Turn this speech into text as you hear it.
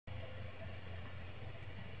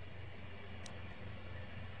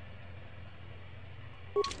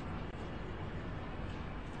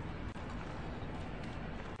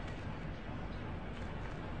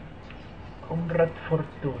Rat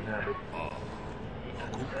fortuna.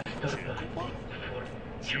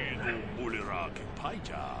 Jeno mulera ke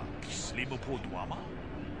paija, slimo poduama.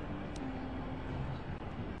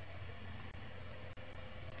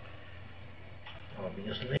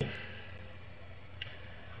 Obviously.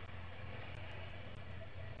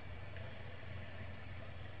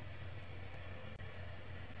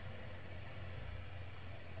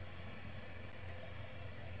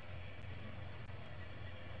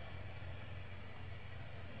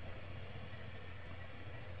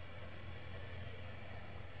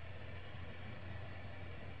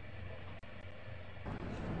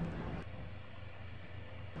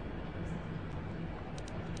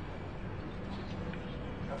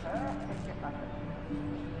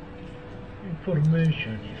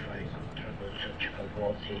 Information if I could travel such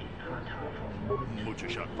velocity at half a moment. Mucho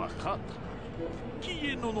shakpakat.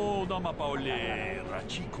 Kieno no dama paole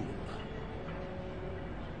rachiku.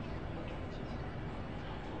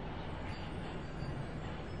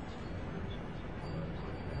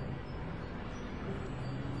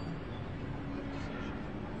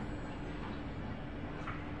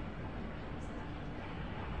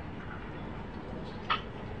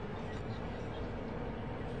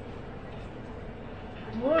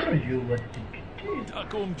 What are you thinking?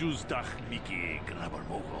 Takom jus dach miki grabar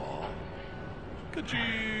mogo.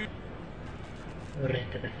 Kachi.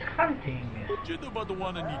 Read the hunting. Jedo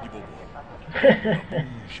baduana ni dibobo.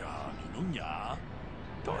 Bunsha nunya.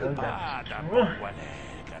 Tolba da wale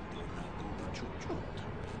kaduna chuchut.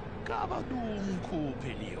 Kabadum ku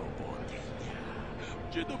pelio botenya.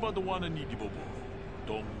 Jedo baduana ni dibobo.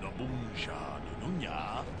 Dong na bunsha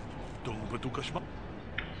nunya. Dong batukashma.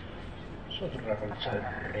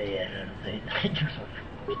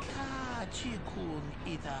 Chikun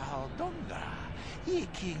ita hodonga,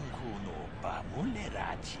 ikinkuno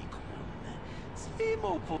pamulera chikun.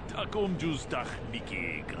 Simo po takom jus dach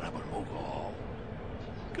miki grabar mogo.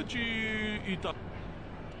 Kachi ita.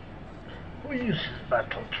 We use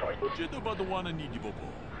battle droid. Jedo baduana ni dibobo.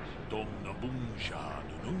 Dong na bunsha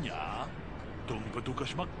nunya. Dong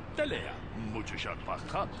batukashmak talea. Mucho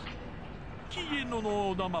shakpakat. Kieno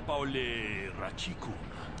no dama paole rachikun.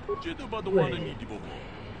 Jedo baduana ni dibobo.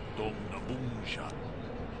 Dong na bunsha.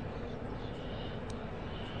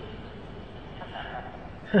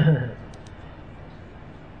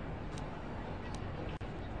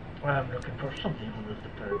 I'm looking for something with the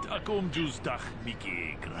bird. Takom jus dach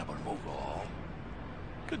miki grabar mogo.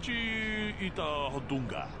 Kachi ita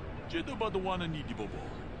hodunga. Jedo baduana ni dibobo.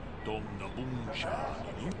 Dong na bunsha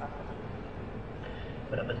ni.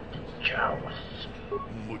 But I'm a Jawas.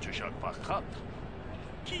 Mucho shakpakat.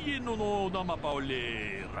 Kieno no dama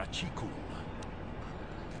paole rachiku.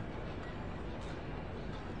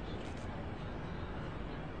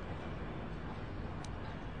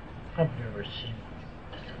 I've never seen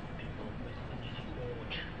people with anything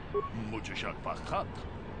old. Mucho shakpakat.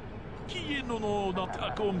 Kieno no dama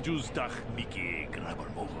takom jus dach miki grabar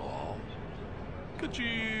mogo.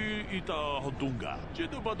 Kachi ita hodunga.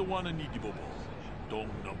 Jedo baduana ni dibobo. Dong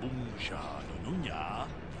na bunsha nunya.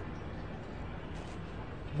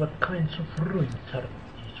 What kinds of ruins are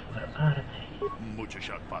these? Where are they? Mucho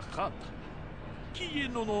shakpakat.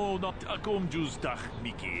 Kieno no dama takom jus dach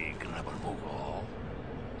miki grabar mogo.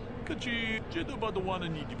 Kachi jedo baduana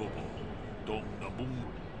ni dibobo. Dong na bung.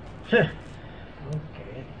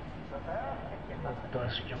 Okay. What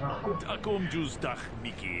does you want? Takom jus dach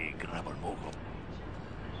miki grabar mogo.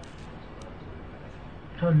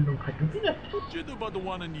 Talong kayo binat. Jedo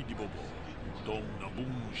baduana ni dibobo. Dong na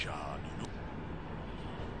bunsha nu.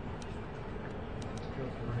 I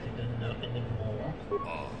don't know anymore.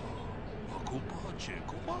 Akupa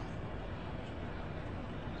chekupa.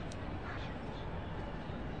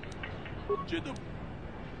 Jedo.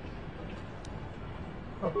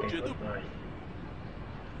 Okay, Jedo. goodbye.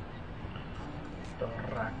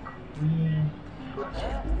 Torak Queen.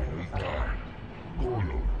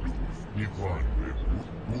 Kolo, Nivan,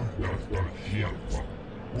 Musta Shiapa,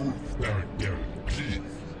 Musta Del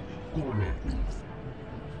Cheese, Kolo,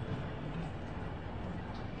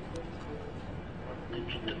 Did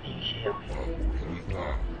you here?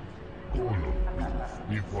 Kolo,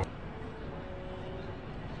 Nivan.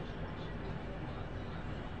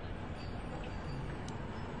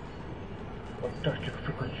 What does you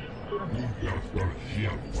forget? Musta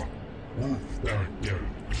Shiapa, Musta Del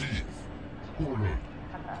Cheese, Kolo,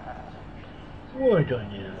 Why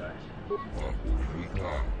don't you guys?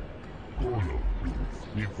 Kolo,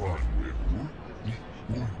 Nivan,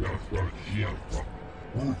 Musta Shiapa,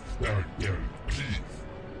 Musta Del Cheese,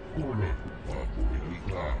 Kolo,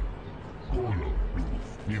 Kolo,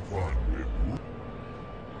 Nivan,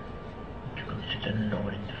 consider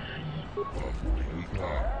lowering the fee.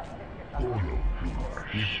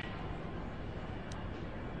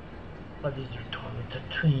 What is your time with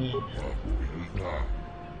Tatooine?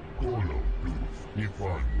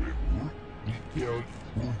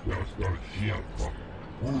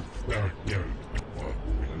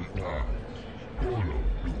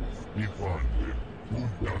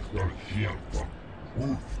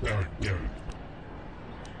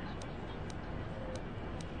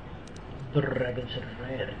 Dragons are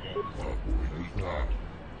rare again.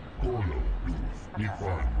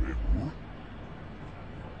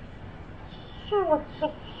 So what's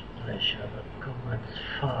up? Pleasure of God's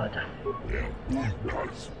father.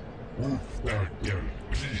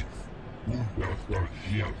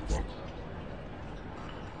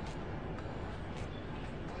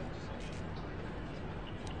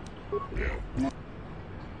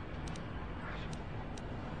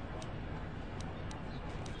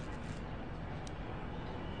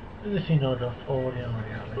 This is not of all in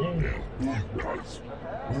reality.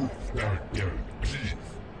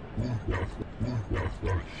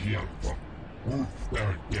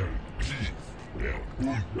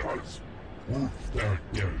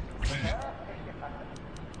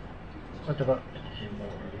 What about this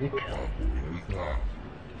more weaker?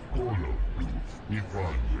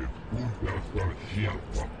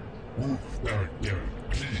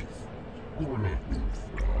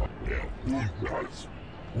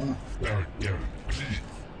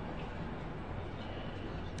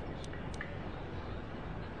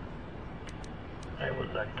 I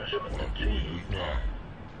would like to show the tree.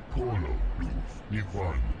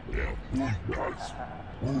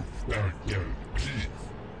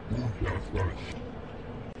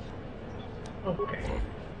 Okay.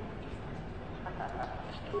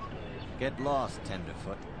 Get lost,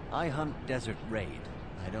 Tenderfoot. I hunt Desert Raid.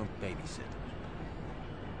 I don't babysit.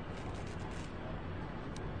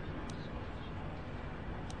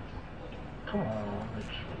 Come on, it's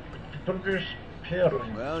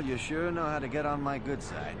disappearing. Well, you sure know how to get on my good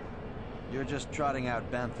side. You're just trotting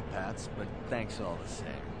out banthopats, but thanks all the same.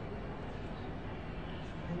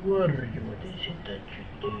 What is it that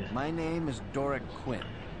you do? My name is Doric Quinn.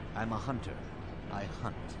 I'm a hunter. I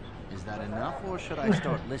hunt. Is that enough, or should I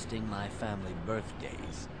start listing my family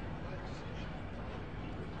birthdays?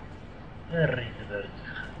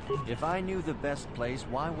 If I knew the best place,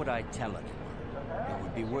 why would I tell anyone? It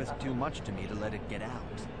would be worth too much to me to let it get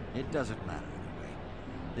out. It doesn't matter anyway.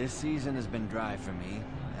 This season has been dry for me,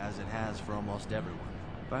 as it has for almost everyone.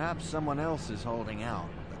 Perhaps someone else is holding out,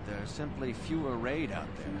 but there are simply fewer raid out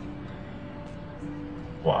there.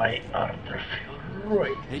 Why are there fewer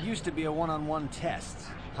raid? It used to be a one-on-one test.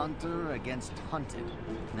 Hunter against hunted.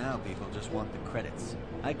 Now people just want the credits.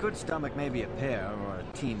 I could stomach maybe a pair or a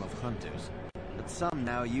team of hunters, but some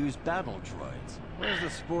now use battle droids. Where's the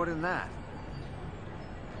sport in that?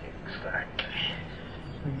 Exactly.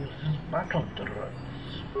 We use battle droids.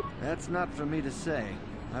 That's not for me to say.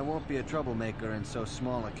 I won't be a troublemaker in so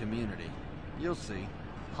small a community. You'll see.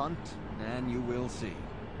 Hunt, and you will see.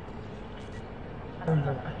 How long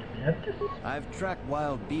have you been at this? I've tracked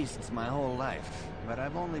wild beasts my whole life, but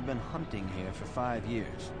I've only been hunting here for 5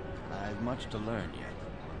 years. I've much to learn yet.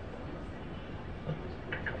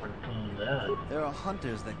 There are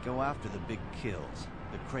hunters that go after the big kills,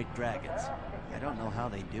 the crate dragons. I don't know how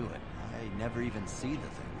they do it. I never even see the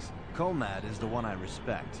things. Komad is the one I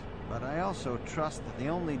respect, but I also trust that the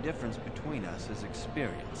only difference between us is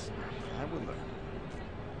experience. I will learn.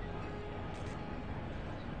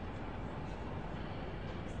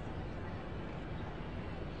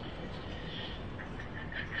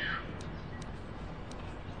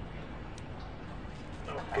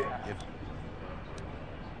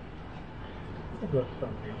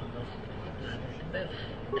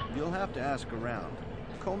 You'll have to ask around.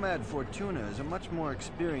 Komad Fortuna is a much more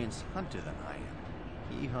experienced hunter than I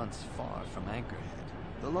am. He hunts far from Anchorhead.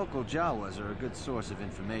 The local Jawas are a good source of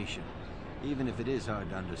information, even if it is hard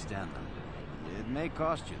to understand them. It may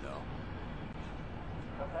cost you, though.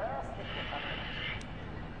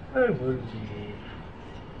 I will see.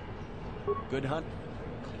 Good hunt.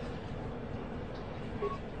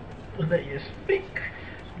 Let you speak,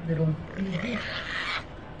 little babies.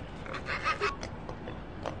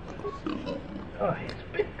 Oh, he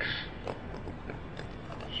speaks.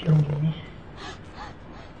 Show me.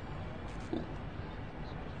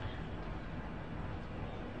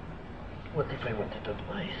 What if I wanted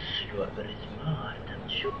advice? You are very smart,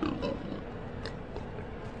 aren't you?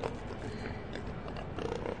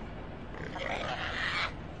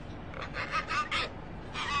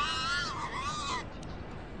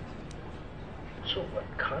 So what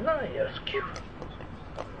can I ask you?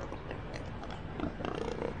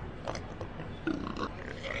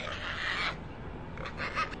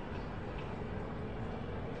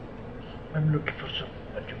 I'm looking for some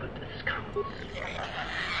valuable discounts.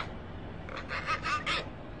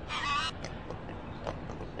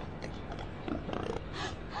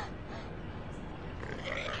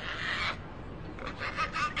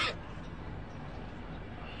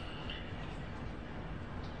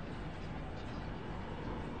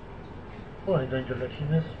 Why don't you let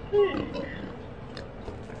him speak?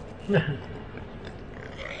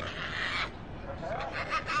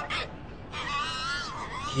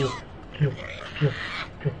 Kill, kill, kill,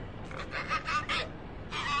 kill.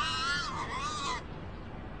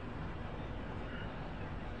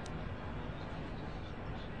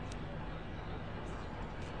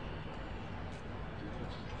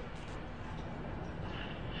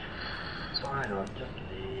 Why not just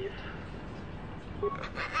leave?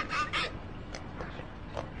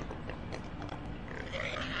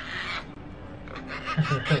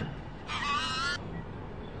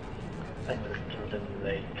 I will kill them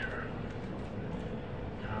later.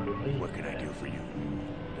 What can I do for you?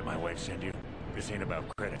 Did my wife send you? This ain't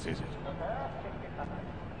about credits, is it?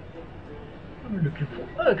 I'm looking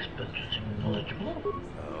for experts and knowledgeable.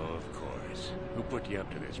 Oh, of course. Who put you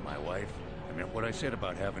up to this, my wife? I meant what I said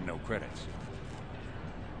about having no credits.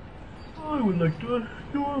 I would like to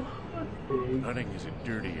do a thing. Hunting is a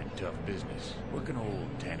dirty and tough business. What can old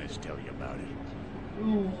Tannis tell you about it?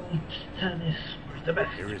 Ooh, tennis was the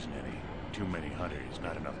best. There isn't any. Too many hunters,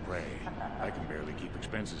 not enough prey. I can barely keep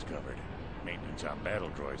expenses covered. Maintenance on battle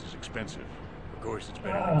droids is expensive. Of course, it's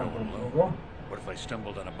better than going alone. What if I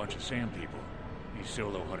stumbled on a bunch of sand people? These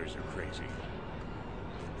solo hunters are crazy.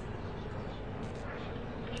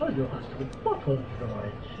 So you have to be battle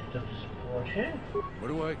droids to support him. What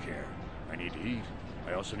do I care? I need to eat.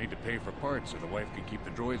 I also need to pay for parts so the wife can keep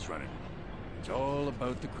the droids running. It's all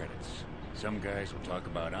about the credits. Some guys will talk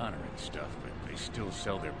about honor and stuff, but they still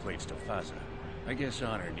sell their plates to Faza. I guess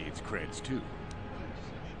honor needs creds too.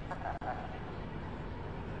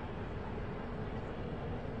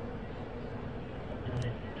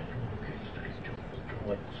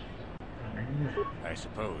 I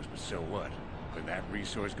suppose, but so what? When that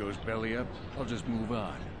resource goes belly up, I'll just move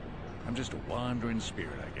on. I'm just a wandering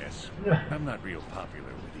spirit, I guess. I'm not real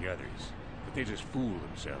popular with the others, but they just fool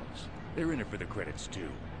themselves. They're in it for the credits too.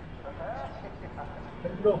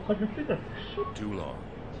 Too long,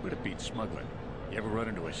 but it beats smuggling. You ever run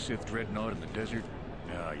into a Sith dreadnought in the desert?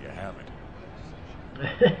 No, you haven't.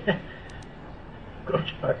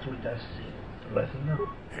 Goes back with that scene. Lesson now.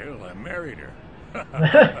 Hell, I married her.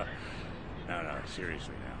 No,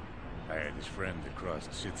 seriously now. I had this friend that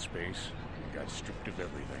crossed Sith space and got stripped of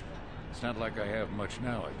everything. It's not like I have much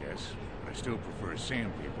now, I guess, but I still prefer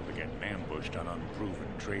sand people to getting ambushed on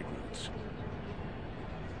unproven trade routes.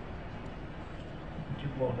 You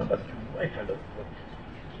won't have to wife a lot.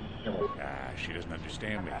 Ah, she doesn't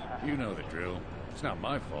understand me. You know the drill. It's not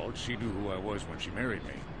my fault. She knew who I was when she married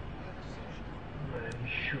me. I'm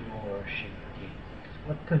sure she did.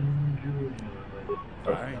 What can you do?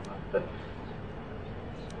 Right.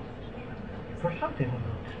 For something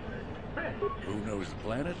about Who knows the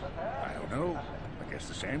planet? I don't know. I guess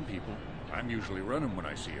the sand people. I'm usually running when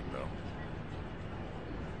I see them, though.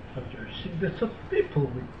 Have you seen this of people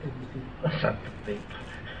with anything aside the paper?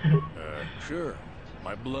 Sure.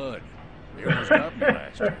 My blood. They almost got me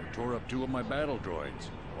last year. Tore up 2 of my battle droids.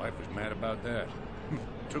 Wife was mad about that.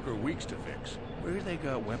 Took her weeks to fix. Where they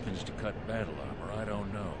got weapons to cut battle armor, I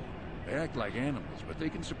don't know. They act like animals, but they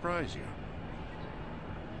can surprise you.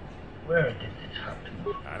 Where did this happen?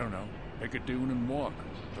 I don't know. Pick a dune and walk.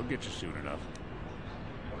 They'll get you soon enough.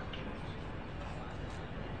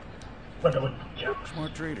 What about the jokes?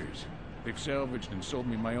 Smart traders. They've salvaged and sold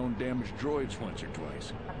me my own damaged droids once or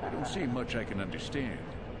twice. I don't see much I can understand.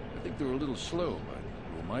 I think they're a little slow, but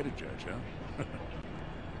who am I to judge, huh?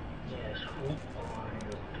 Yes, who are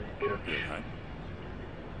you to judge? Good hunt.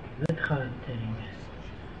 Good hunting.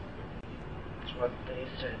 That's what they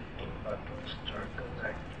said in Battlestar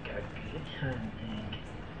Galactica. Good hunting.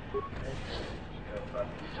 Let's go back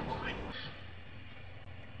to some mines.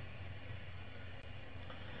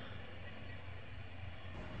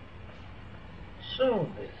 So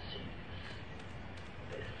this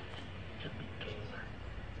became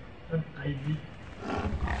an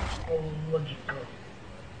ideological